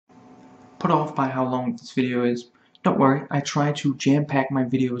put off by how long this video is. Don't worry, I try to jam-pack my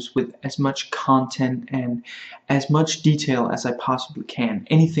videos with as much content and as much detail as I possibly can.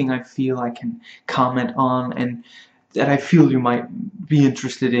 Anything I feel I can comment on and that I feel you might be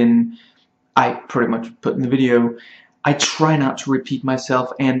interested in, I pretty much put in the video. I try not to repeat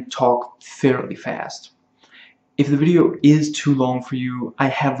myself and talk fairly fast. If the video is too long for you, I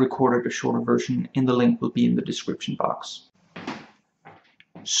have recorded a shorter version and the link will be in the description box.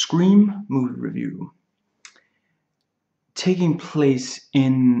 Scream movie review. Taking place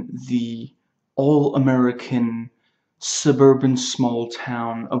in the all-American suburban small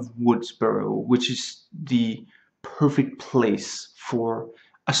town of Woodsboro, which is the perfect place for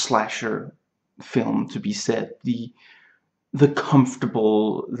a slasher film to be set. The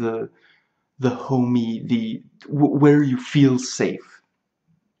comfortable, the homey, where you feel safe.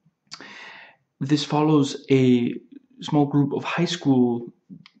 This follows a small group of high school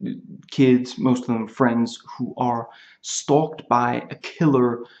kids, most of them friends, who are stalked by a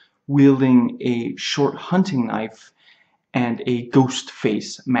killer wielding a short hunting knife and a ghost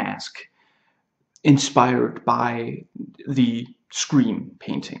face mask, inspired by the Scream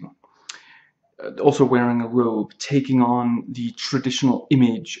painting. Also wearing a robe, taking on the traditional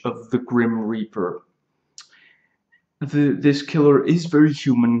image of the Grim Reaper. This killer is very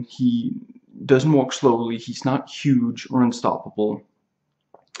human. He doesn't walk slowly, he's not huge or unstoppable,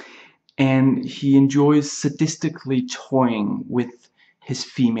 and he enjoys sadistically toying with his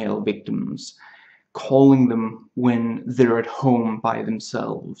female victims, calling them when they're at home by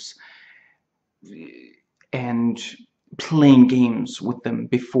themselves, and playing games with them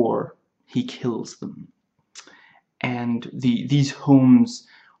before he kills them. And these homes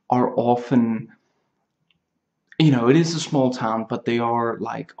are often, you know, it is a small town, but they are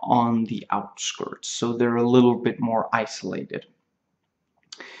like on the outskirts, so they're a little bit more isolated.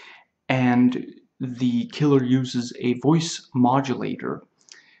 And the killer uses a voice modulator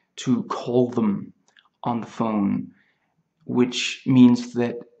to call them on the phone, which means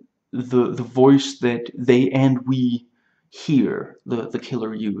that the voice that they and we hear the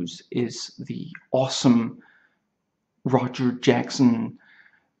killer use is the awesome Roger Jackson.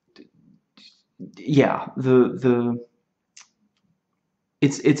 Yeah,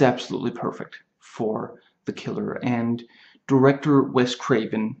 it's absolutely perfect for the killer. And director Wes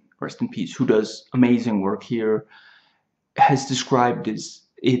Craven, rest in peace, who does amazing work here, has described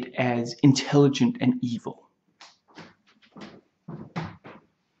it as intelligent and evil.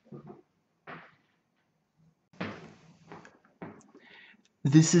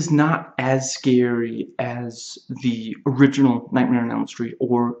 This is not as scary as the original Nightmare on Elm Street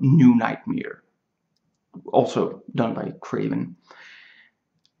or New Nightmare, also done by Craven.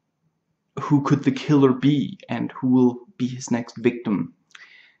 Who could the killer be, and who will be his next victim?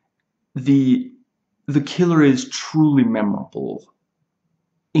 The killer is truly memorable,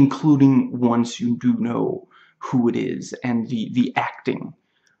 including once you do know who it is, and the acting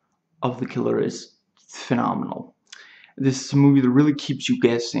of the killer is phenomenal. This is a movie that really keeps you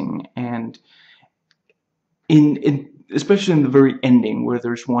guessing, and especially in the very ending, where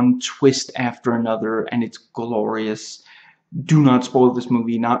there's one twist after another and it's glorious. Do not spoil this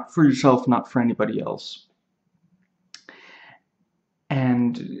movie, not for yourself, not for anybody else.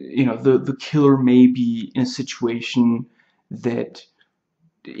 And, you know, the killer may be in a situation that,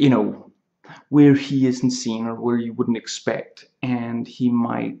 you know, where he isn't seen or where you wouldn't expect, and he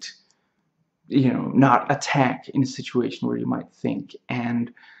might, you know, not attack in a situation where you might think.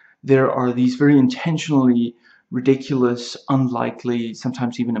 And there are these very intentionally ridiculous, unlikely,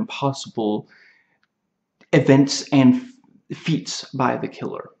 sometimes even impossible events and feats by the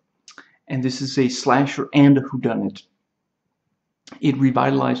killer. And this is a slasher and a whodunit. It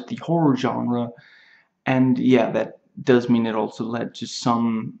revitalized the horror genre, and yeah, that does mean it also led to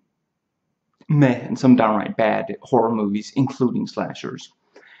some meh and some downright bad horror movies, including slashers.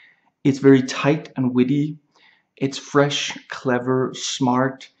 It's very tight and witty. It's fresh, clever,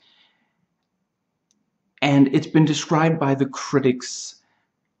 smart, and it's been described by the critics.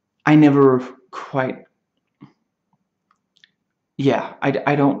 I never quite, yeah,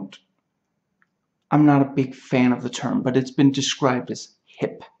 I'm not a big fan of the term, but it's been described as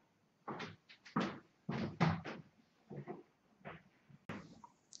hip.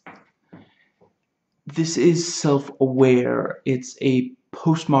 This is self-aware. It's a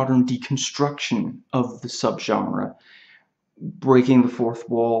postmodern deconstruction of the subgenre, breaking the fourth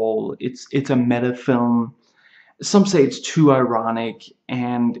wall. It's a meta film. Some say it's too ironic,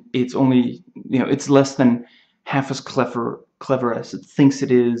 and it's only, you know, it's less than half as clever as it thinks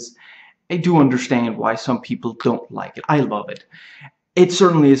it is. I do understand why some people don't like it. I love it. it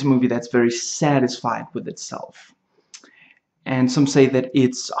certainly is a movie that's very satisfied with itself. And some say that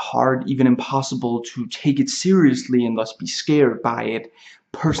it's hard, even impossible, to take it seriously and thus be scared by it.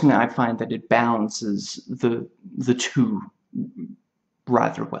 Personally, I find that it balances the two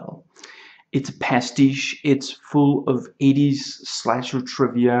rather well. It's a pastiche, it's full of 80s slasher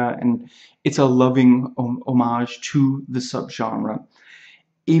trivia, and it's a loving homage to the subgenre.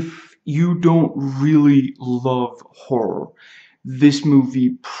 If you don't really love horror, this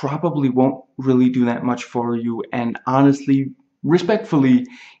movie probably won't really do that much for you, and honestly, respectfully,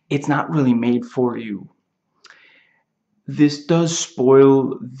 it's not really made for you. This does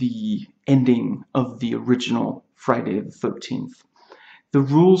spoil the ending of the original Friday the 13th. The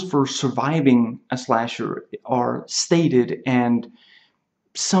rules for surviving a slasher are stated, and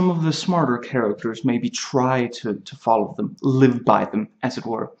some of the smarter characters maybe try to follow them, live by them, as it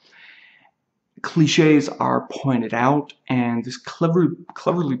were. Cliches are pointed out, and this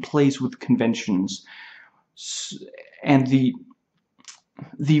cleverly plays with conventions. And the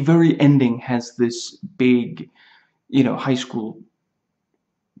very ending has this big, high school,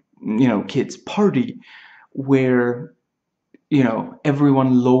 kids party where,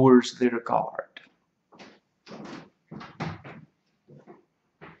 everyone lowers their guard.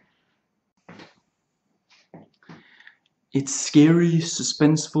 It's scary,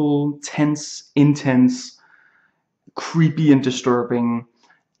 suspenseful, tense, intense, creepy, and disturbing.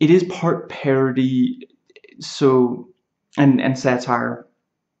 It is part parody, and satire,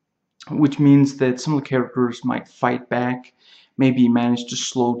 which means that some of the characters might fight back, maybe manage to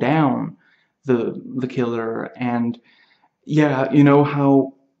slow down the killer. And yeah, you know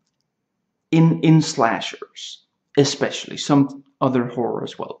how in slashers, especially, some other horror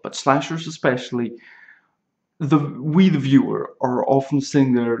as well, but slashers especially, we the viewer are often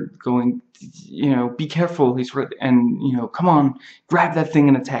sitting there going, be careful, he's right, and come on, grab that thing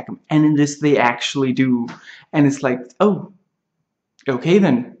and attack him. And in this they actually do, and it's like, oh, okay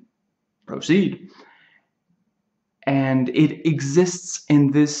then, proceed. And it exists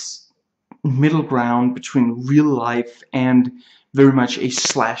in this middle ground between real life and very much a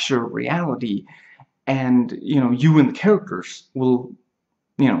slasher reality. And you and the characters will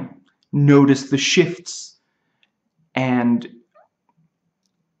notice the shifts. And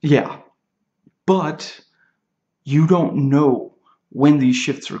yeah, but you don't know when these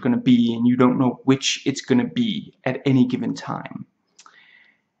shifts are going to be, and you don't know which it's going to be at any given time.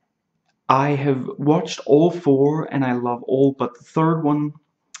 I have watched all four, and I love all but the third one.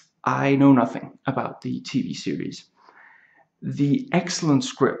 I know nothing about the TV series. The excellent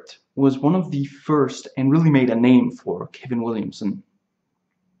script was one of the first, and really made a name for Kevin Williamson.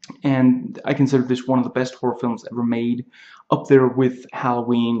 And I consider this one of the best horror films ever made, up there with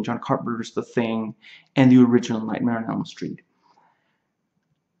Halloween, John Carpenter's The Thing, and the original Nightmare on Elm Street.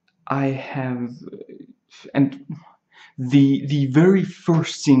 And the very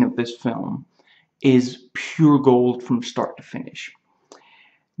first scene of this film is pure gold from start to finish.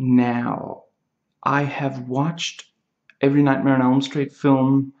 Now, I have watched every Nightmare on Elm Street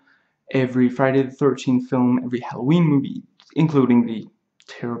film, every Friday the 13th film, every Halloween movie, including the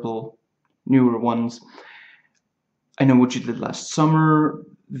terrible newer ones. I Know What You Did Last Summer,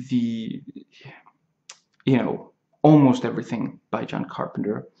 almost everything by John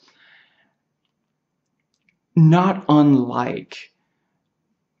Carpenter. Not unlike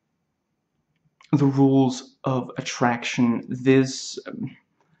the rules of attraction, this,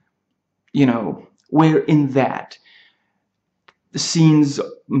 where in that the scenes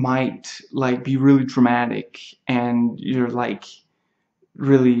might be really dramatic, and you're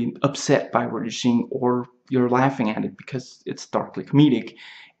really upset by what you're seeing, or you're laughing at it because it's darkly comedic.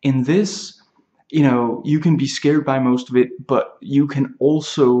 In this, you can be scared by most of it, but you can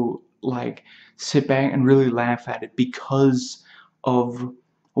also sit back and really laugh at it because of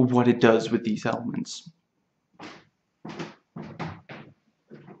what it does with these elements.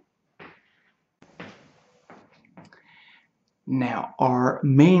 Now, our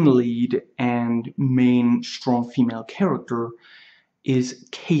main lead and main strong female character is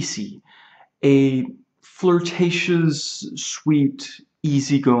Casey, a flirtatious, sweet,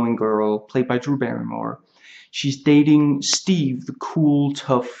 easygoing girl played by Drew Barrymore. She's dating Steve, the cool,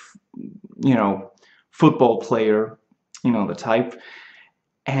 tough, football player, the type.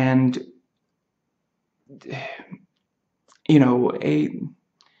 And,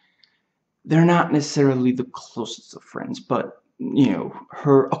 they're not necessarily the closest of friends, but,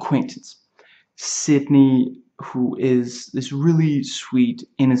 her acquaintance, Sidney, who is this really sweet,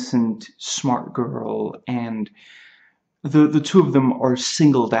 innocent, smart girl, and the two of them are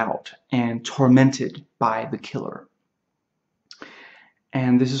singled out and tormented by the killer.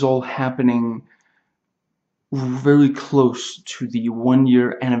 And this is all happening very close to the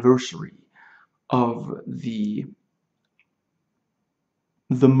 1-year anniversary of the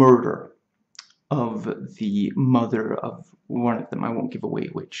murder of the mother of one of them. I won't give away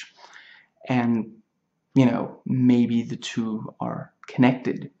which. And, you know, maybe the two are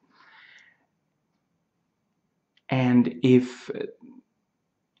connected. And if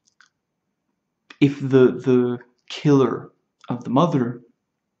the killer of the mother,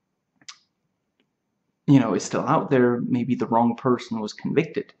 you know, is still out there, maybe the wrong person was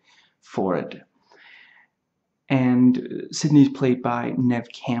convicted for it. And Sidney's played by Neve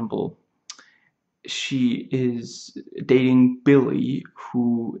Campbell. She is dating Billy,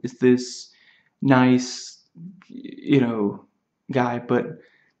 who is this nice, you know, guy, but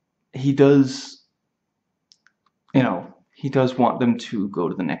he does, you know, he does want them to go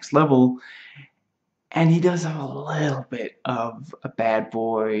to the next level, and he does have a little bit of a bad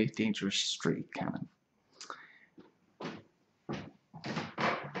boy, dangerous streak, kind of.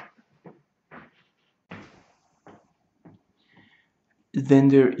 Then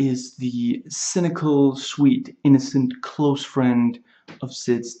there is the cynical, sweet, innocent, close friend of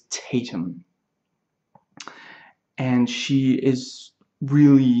Sid's, Tatum. And she is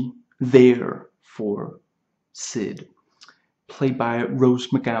really there for Sid, played by Rose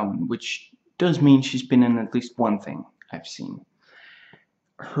McGowan, which does mean she's been in at least one thing I've seen.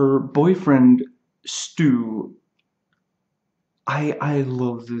 Her boyfriend, Stu, I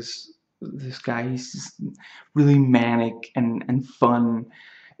love this guy. He's just really manic and fun.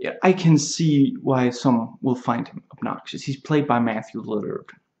 I can see why some will find him obnoxious. He's played by Matthew Lillard.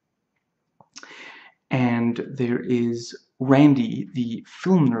 And there is Randy, the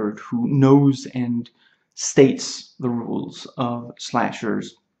film nerd, who knows and states the rules of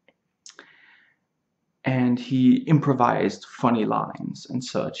slashers. And he improvised funny lines and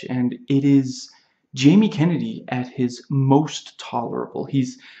such. And it is Jamie Kennedy at his most tolerable.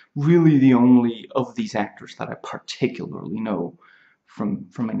 He's really the only of these actors that I particularly know from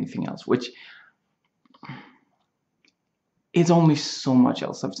anything else, which it's only so much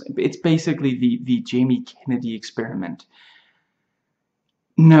else. It's basically the Jamie Kennedy experiment.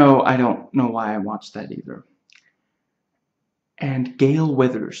 No, I don't know why I watched that either. And Gale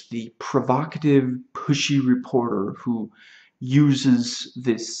Weathers, the provocative, pushy reporter who uses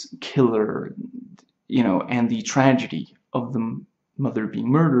this killer, you know, and the tragedy of the mother being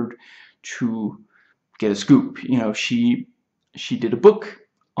murdered to get a scoop. You know, she did a book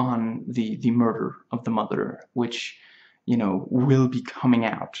on the murder of the mother, which, you know, will be coming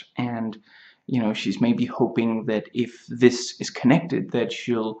out, and, you know, she's maybe hoping that if this is connected, that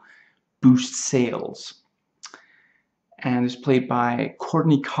she'll boost sales. And is played by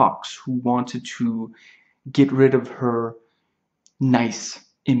Courtney Cox, who wanted to get rid of her nice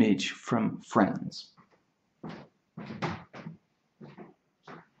image from Friends.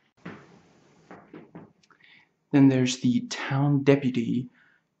 Then there's the town deputy,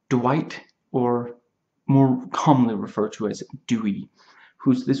 Dwight, or more commonly referred to as Dewey,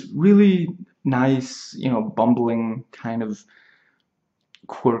 who's this really nice, you know, bumbling kind of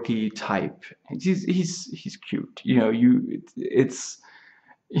quirky type. He's cute, you know. It's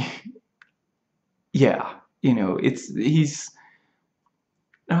yeah, you know, he's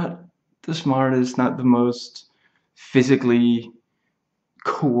not the smartest, not the most physically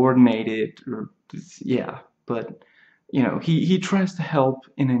coordinated, or yeah, but, you know, he tries to help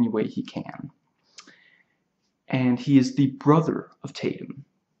in any way he can. And he is the brother of Tatum,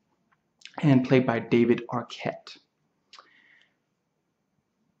 and played by David Arquette.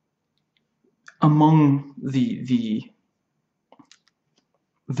 Among the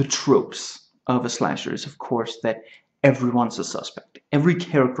tropes of a slasher is, of course, that everyone's a suspect. Every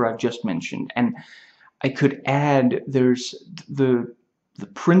character I've just mentioned, and I could add, there's the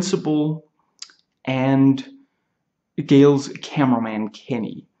principal and Gale's cameraman,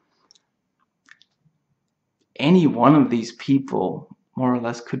 Kenny. Any one of these people, more or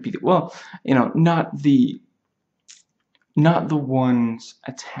less, could be, well, you know, not the ones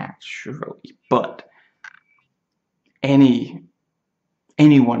attached, surely, but anyone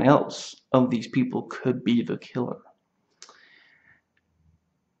else of these people could be the killer.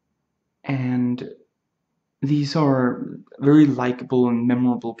 And these are very likable and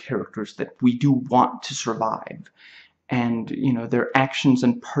memorable characters that we do want to survive. And, you know, their actions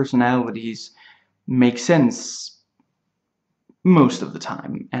and personalities make sense most of the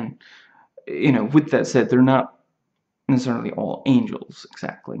time. And, you know, with that said, they're not necessarily all angels,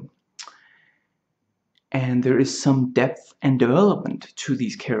 exactly. And there is some depth and development to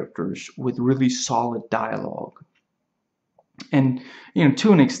these characters with really solid dialogue. And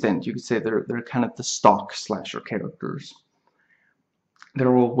to an extent, you could say they're kind of the stock slasher characters.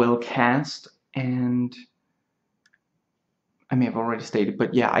 They're all well cast, and I may have already stated,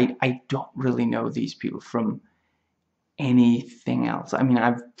 but yeah, I don't really know these people from anything else. I mean,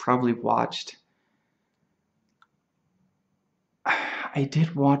 I've probably watched. I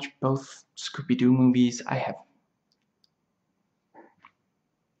did watch both Scooby-Doo movies. I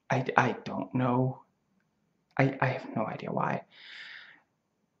don't know. I have no idea why.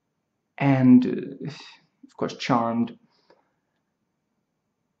 And of course, Charmed.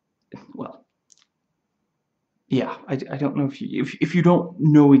 Well, yeah, I don't know if you don't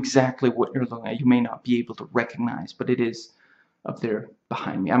know exactly what you're looking at, you may not be able to recognize, but it is up there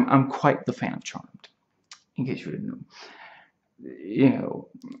behind me. I'm quite the fan of Charmed, in case you didn't know.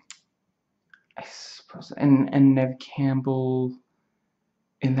 I suppose, and Nev Campbell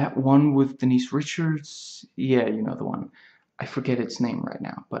in that one with Denise Richards. Yeah, you know the one. I forget its name right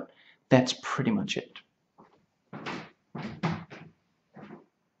now, but that's pretty much it.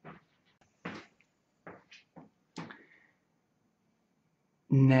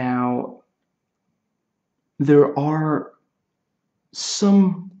 Now, there are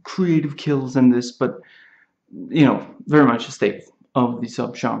some creative kills in this, but very much a staple of the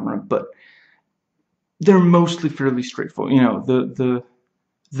subgenre. But they're mostly fairly straightforward.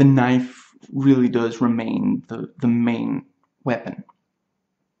 The knife really does remain the main weapon.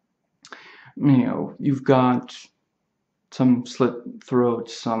 You've got some slit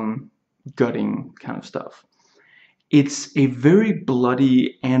throats, some gutting kind of stuff. It's a very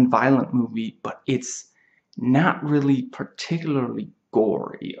bloody and violent movie, but it's not really particularly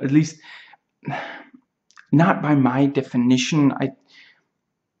gory. At least, not by my definition.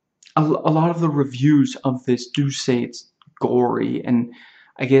 A lot of the reviews of this do say it's gory, and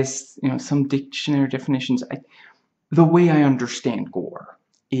I guess some dictionary definitions. The way I understand gore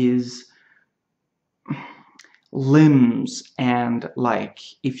is limbs, and like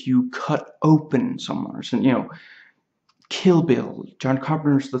if you cut open someone's, and Kill Bill, John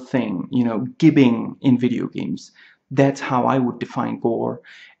Carpenter's The Thing, gibbing in video games. That's how I would define gore,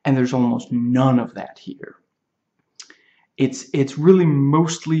 and there's almost none of that here. It's really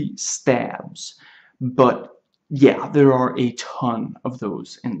mostly stabs, but yeah, there are a ton of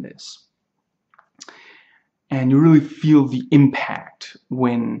those in this. And you really feel the impact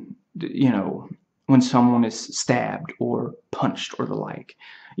when, when someone is stabbed or punched or the like.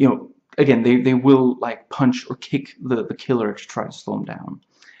 Again, they will like punch or kick the killer to try to slow him down.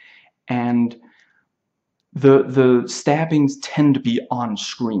 And the stabbings tend to be on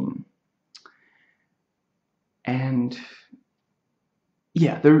screen. And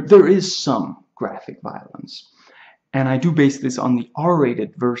yeah, there is some graphic violence. And I do base this on the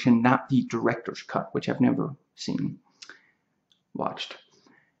R-rated version, not the director's cut, which I've never watched.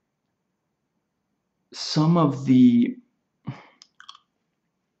 Some of the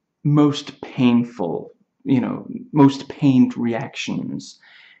most painful, most pained reactions,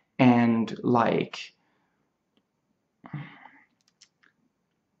 and like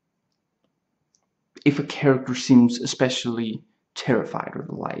if a character seems especially terrified or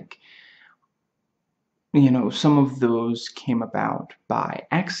the like, some of those came about by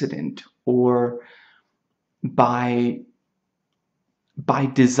accident or by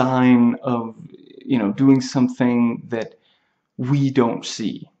design of doing something that we don't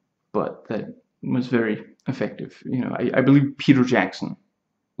see, but that was very effective. I believe Peter Jackson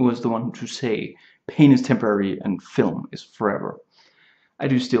was the one to say pain is temporary and film is forever. I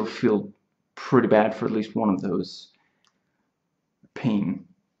do still feel pretty bad for at least one of those pain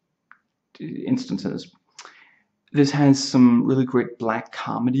instances. This has some really great black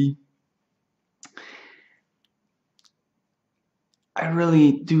comedy. I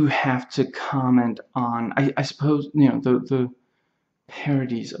really do have to comment on, I suppose, the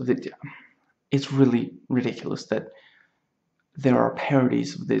parodies of it. It's really ridiculous that there are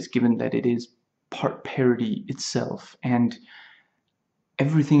parodies of this, given that it is part parody itself, and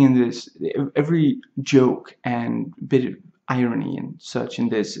everything in this, every joke and bit of irony and such in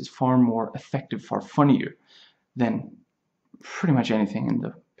this is far more effective, far funnier than pretty much anything in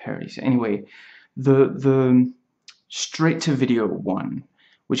the parodies. Anyway, the straight-to-video one,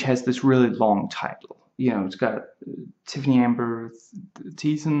 which has this really long title. It's got Tiffany Amber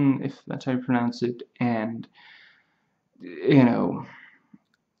Thiessen, if that's how you pronounce it, and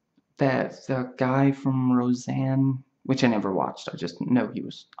that the guy from Roseanne, which I never watched. I just know he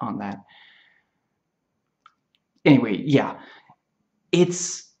was on that. Anyway, yeah,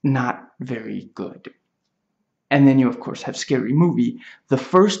 it's not very good. And then you, of course, have Scary Movie. The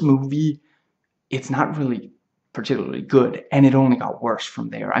first movie, it's not really particularly good, and it only got worse from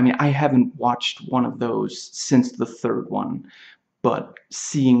there. I mean, I haven't watched one of those since the third one, but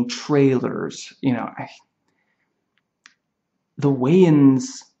seeing trailers, you know, the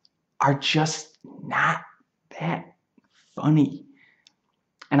Wayans are just not that funny.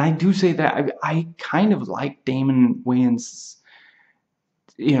 And I do say that I kind of like Damon Wayans,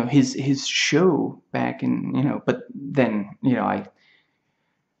 you know, his show back in, you know, but then, you know, I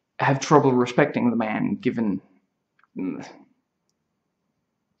have trouble respecting the man given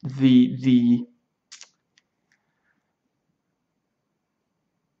the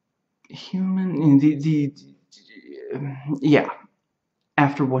human yeah,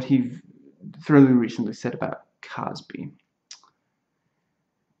 after what he fairly recently said about Cosby.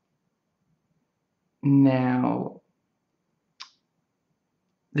 Now,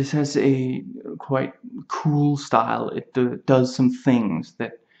 this has a quite cool style. It does some things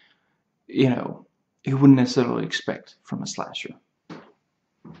that, you know, you wouldn't necessarily expect from a slasher.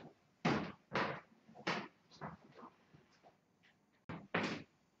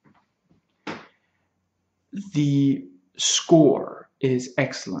 The score is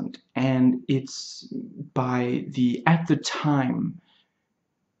excellent, and it's by the, at the time,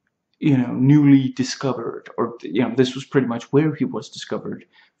 you know, newly discovered, or, you know, this was pretty much where he was discovered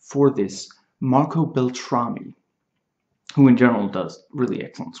for this, Marco Beltrami, who in general does really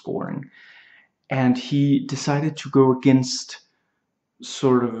excellent scoring. And he decided to go against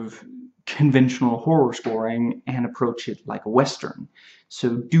sort of conventional horror scoring and approach it like a Western.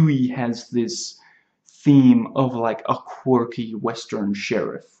 So Dewey has this theme of like a quirky Western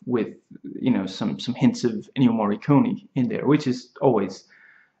sheriff with, you know, some hints of Ennio Morricone in there, which is always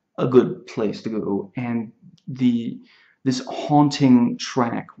a good place to go. And this haunting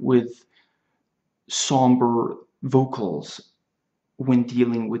track with somber vocals when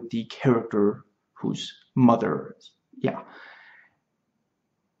dealing with the character whose mother, yeah.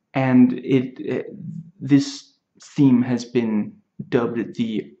 And this theme has been dubbed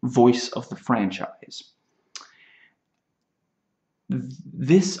the voice of the franchise.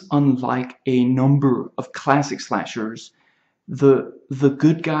 This, unlike a number of classic slashers, the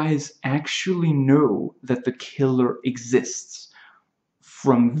good guys actually know that the killer exists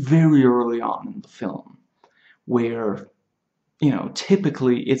from very early on in the film, where, you know,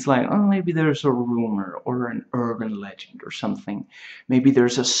 typically it's like, oh, maybe there's a rumor or an urban legend or something. Maybe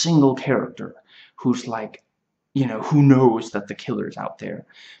there's a single character who's like, you know, who knows that the killer's out there.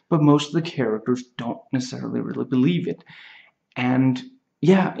 But most of the characters don't necessarily really believe it. And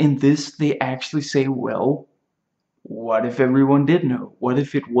yeah, in this, they actually say, well, what if everyone did know? What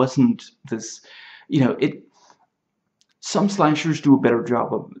if it wasn't this, you know, some slashers do a better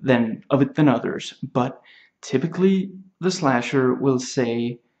job of it than others, but typically the slasher will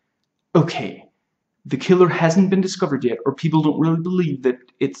say, okay, the killer hasn't been discovered yet, or people don't really believe that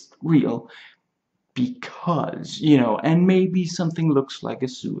it's real, because, you know, and maybe something looks like a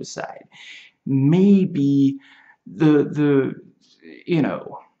suicide. Maybe you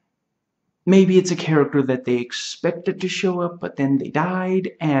know, maybe it's a character that they expected to show up, but then they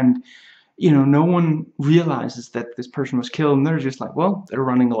died, and, you know, no one realizes that this person was killed, and they're just like, well, they're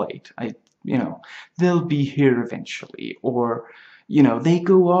running late. You know, they'll be here eventually. Or, you know, they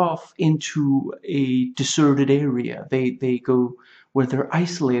go off into a deserted area. They go where they're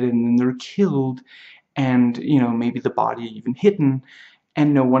isolated and then they're killed, and, you know, maybe the body even hidden,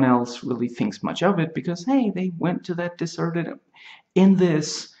 and no one else really thinks much of it because, hey, they went to that deserted. In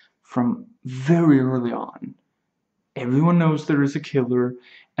this, from very early on, everyone knows there is a killer,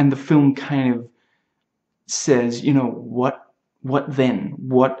 and the film kind of says, you know, what then?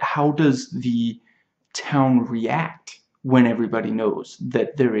 How does the town react when everybody knows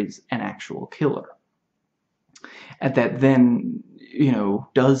that there is an actual killer? And that then, you know,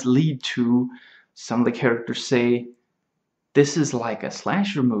 does lead to some of the characters say, this is like a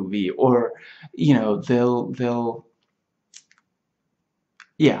slasher movie, or, you know, they'll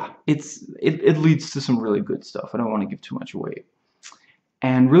yeah, it leads to some really good stuff. I don't want to give too much away.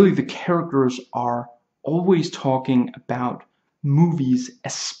 And really, the characters are always talking about movies,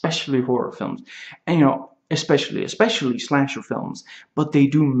 especially horror films, and, you know, especially slasher films, but they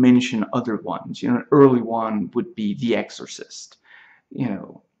do mention other ones. You know, an early one would be The Exorcist, you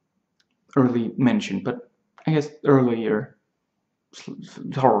know, early mention, but I guess earlier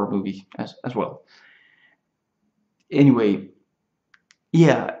horror movie as well. Anyway,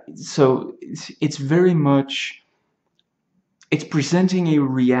 yeah, so it's very much, it's presenting a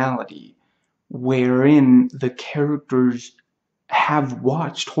reality wherein the characters have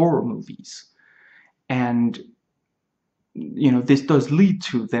watched horror movies, and, you know, this does lead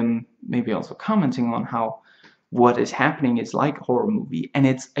to them maybe also commenting on how what is happening is like a horror movie. And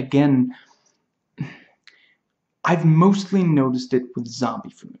it's, again, I've mostly noticed it with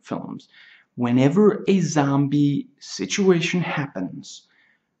zombie films. Whenever a zombie situation happens,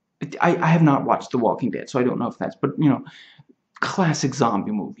 I have not watched The Walking Dead, so I don't know if that's, but, you know, classic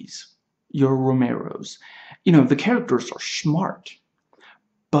zombie movies, your Romeros, you know, the characters are smart,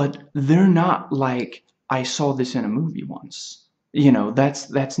 but they're not like, I saw this in a movie once. You know,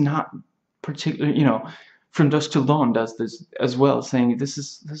 that's not particular, you know, From Dusk Till Dawn does this as well, saying this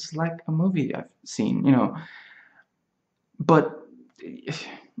is like a movie I've seen, you know. But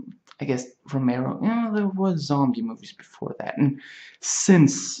I guess Romero, yeah, there was zombie movies before that, and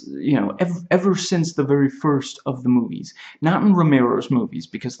since, you know, ever since the very first of the movies, not in Romero's movies,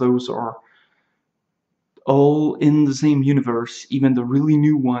 because those are all in the same universe, even the really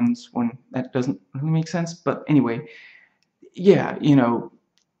new ones, when that doesn't really make sense, but anyway, yeah, you know,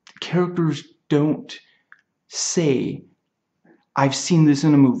 characters don't say, I've seen this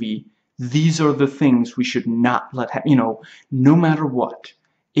in a movie, these are the things we should not let happen, you know, no matter what.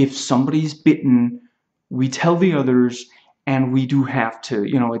 If somebody's bitten, we tell the others, and we do have to,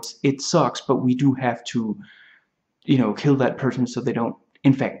 you know, it sucks, but we do have to, you know, kill that person so they don't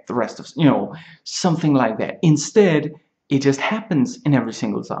infect the rest of us, you know, something like that. Instead, it just happens in every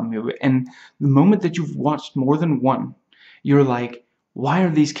single zombie movie, and the moment that you've watched more than one, you're like, why are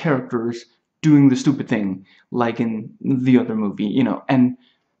these characters doing the stupid thing like in the other movie, you know? And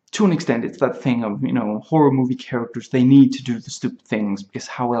to an extent, it's that thing of, you know, horror movie characters, they need to do the stupid things, because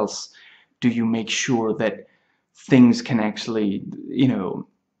how else do you make sure that things can actually, you know,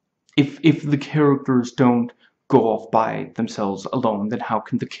 if the characters don't go off by themselves alone, then how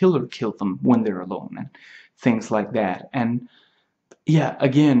can the killer kill them when they're alone, and things like that. And yeah,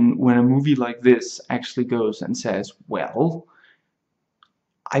 again, when a movie like this actually goes and says, well,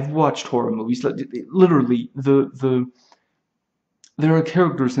 I've watched horror movies, literally, there are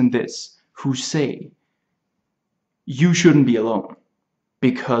characters in this who say, you shouldn't be alone,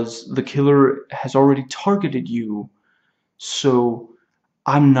 because the killer has already targeted you, so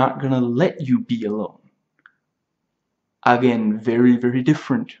I'm not gonna let you be alone. Again, very, very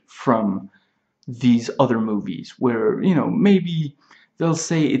different from these other movies, where, you know, maybe they'll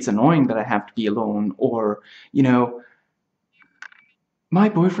say it's annoying that I have to be alone, or, you know, my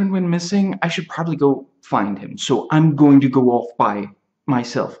boyfriend went missing, I should probably go find him, so I'm going to go off by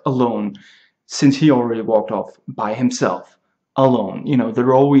myself, alone, since he already walked off by himself, alone. You know,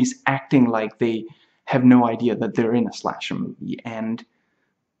 they're always acting like they have no idea that they're in a slasher movie, and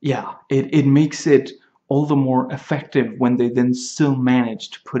yeah, it makes it all the more effective when they then still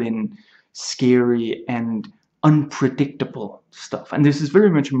manage to put in scary and unpredictable stuff. And this is very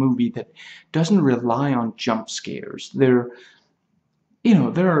much a movie that doesn't rely on jump scares. You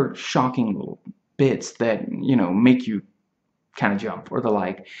know, there are shocking little bits that, you know, make you kind of jump or the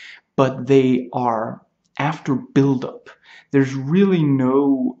like, but they are after build-up. There's really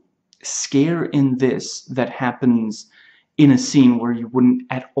no scare in this that happens in a scene where you wouldn't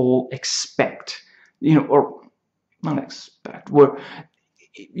at all expect, you know, or not expect, where,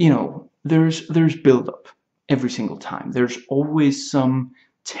 you know, there's build-up every single time. There's always some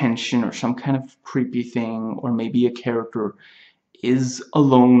tension or some kind of creepy thing, or maybe a character is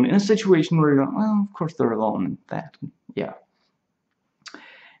alone in a situation where you're going, well, of course they're alone in that, yeah.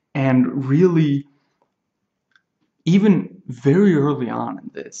 And really, even very early on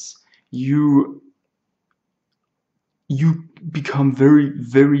in this, you become very,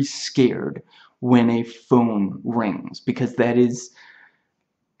 very scared when a phone rings, because that is,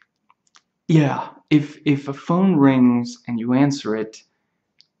 yeah, if a phone rings and you answer it,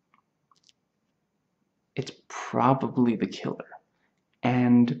 it's probably the killer.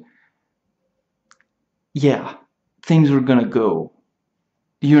 And yeah, things are gonna go,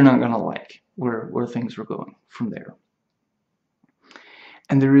 you're not gonna like where things are going from there.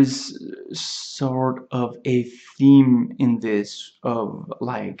 And there is sort of a theme in this of,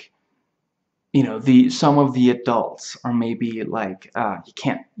 like, you know, some of the adults are maybe like, you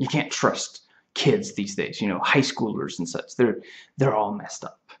can't trust kids these days, you know, high schoolers and such. They're all messed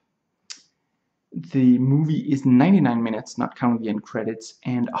up. The movie is 99 minutes, not counting the end credits,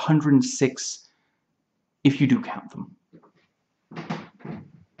 and 106 if you do count them.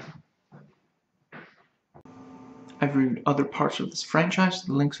 I've reviewed other parts of this franchise,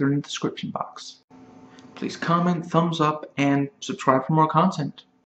 the links are in the description box. Please comment, thumbs up, and subscribe for more content.